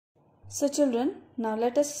So children, now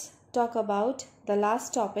let us talk about the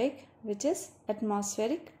last topic, which is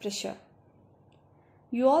atmospheric pressure.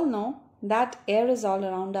 You all know that air is all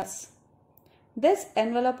around us. This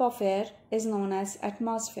envelope of air is known as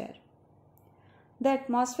atmosphere. The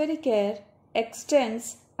atmospheric air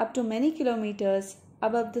extends up to many kilometers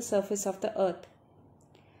above the surface of the earth.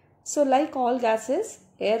 So like all gases,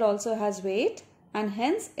 air also has weight and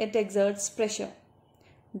hence it exerts pressure.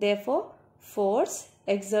 Therefore, force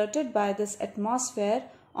exerted by this atmosphere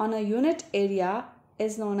on a unit area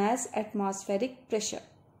is known as atmospheric pressure.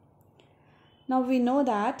 Now we know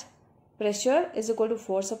that pressure is equal to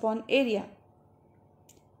force upon area.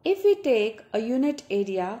 If we take a unit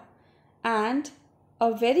area and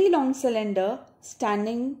a very long cylinder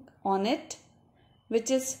standing on it, which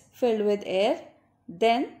is filled with air,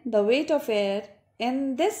 then the weight of air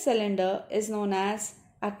in this cylinder is known as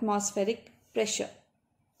atmospheric pressure.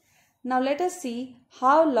 Now let us see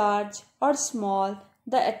how large or small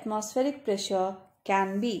the atmospheric pressure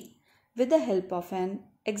can be with the help of an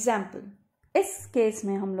example. इस case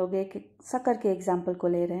में हम लोग एक शक्कर के example को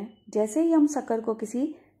ले रहे हैं. जैसे ही हम शक्कर को किसी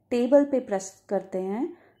टेबल पे प्रेस करते हैं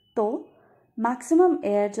तो मैक्सिमम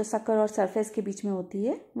एयर जो शक्कर और सरफेस के बीच में होती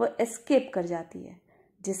है वो एस्केप कर जाती है,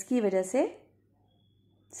 जिसकी वजह से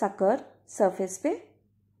शक्कर सरफेस पे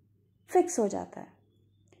फिक्स हो जाता है.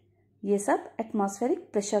 ये सब एटमॉस्फेरिक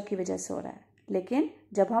प्रेशर की वजह से हो रहा है. लेकिन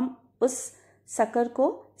जब हम उस शक्कर को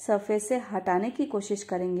सरफेस से हटाने की कोशिश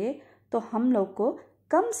करेंगे तो हम लोग को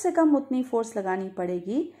कम से कम उतनी फोर्स लगानी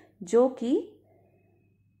पड़ेगी जो कि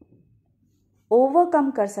ओवरकम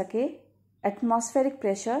कर सके एटमॉस्फेरिक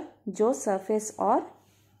प्रेशर जो सरफेस और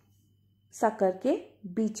शक्कर के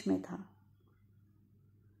बीच में था.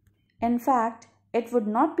 In fact, it would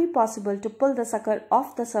not be possible to pull the sucker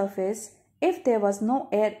off the surface if there was no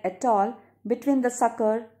air at all between the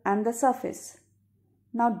sucker and the surface.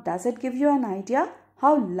 Now, does it give you an idea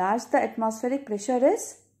how large the atmospheric pressure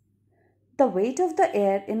is? The weight of the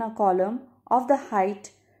air in a column of the height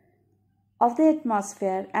of the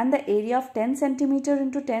atmosphere and the area of 10 centimeter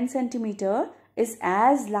into 10 centimeter is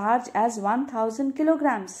as large as 1000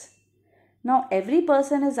 kilograms. Now, every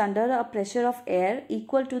person is under a pressure of air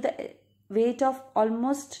equal to the weight of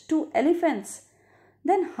almost 2 elephants.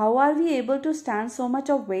 Then how are we able to stand so much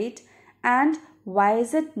of weight, and why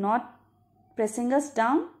is it not pressing us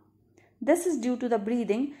down? This is due to the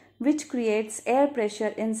breathing, which creates air pressure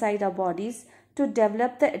inside our bodies to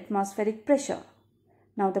develop the atmospheric pressure.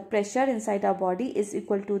 Now the pressure inside our body is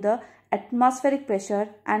equal to the atmospheric pressure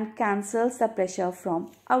and cancels the pressure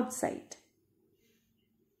from outside.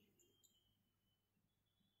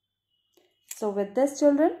 So with this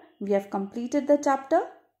children, we have completed the chapter.